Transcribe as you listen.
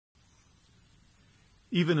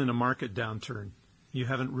Even in a market downturn, you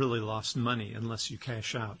haven't really lost money unless you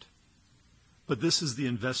cash out. But this is the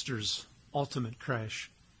investor's ultimate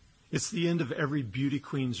crash. It's the end of every beauty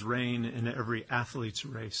queen's reign and every athlete's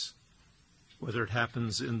race, whether it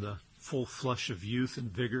happens in the full flush of youth and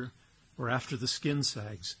vigor or after the skin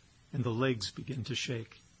sags and the legs begin to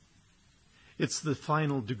shake. It's the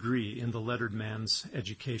final degree in the lettered man's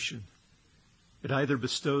education. It either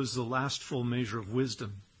bestows the last full measure of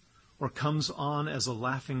wisdom or comes on as a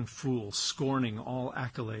laughing fool, scorning all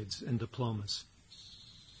accolades and diplomas.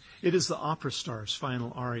 It is the opera star's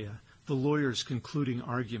final aria, the lawyer's concluding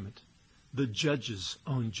argument, the judge's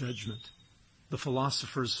own judgment, the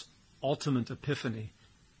philosopher's ultimate epiphany,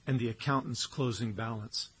 and the accountant's closing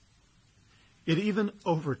balance. It even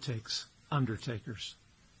overtakes undertakers.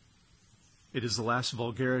 It is the last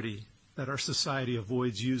vulgarity that our society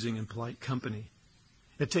avoids using in polite company.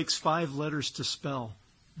 It takes 5 letters to spell,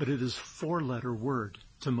 but it is a 4-letter word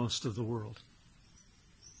to most of the world.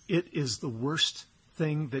 It is the worst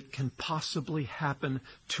thing that can possibly happen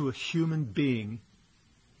to a human being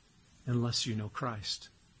unless you know Christ.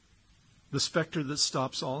 The specter that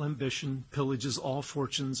stops all ambition, pillages all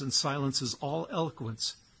fortunes, and silences all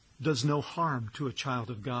eloquence does no harm to a child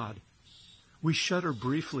of God. We shudder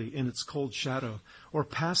briefly in its cold shadow or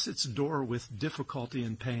pass its door with difficulty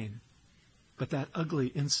and pain. But that ugly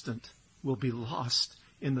instant will be lost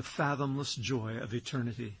in the fathomless joy of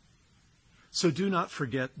eternity. So do not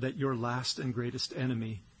forget that your last and greatest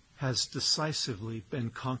enemy has decisively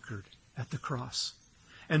been conquered at the cross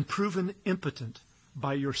and proven impotent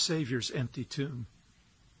by your Savior's empty tomb.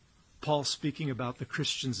 Paul, speaking about the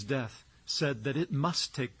Christian's death, said that it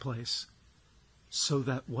must take place so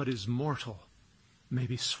that what is mortal may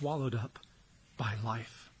be swallowed up by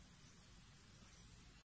life.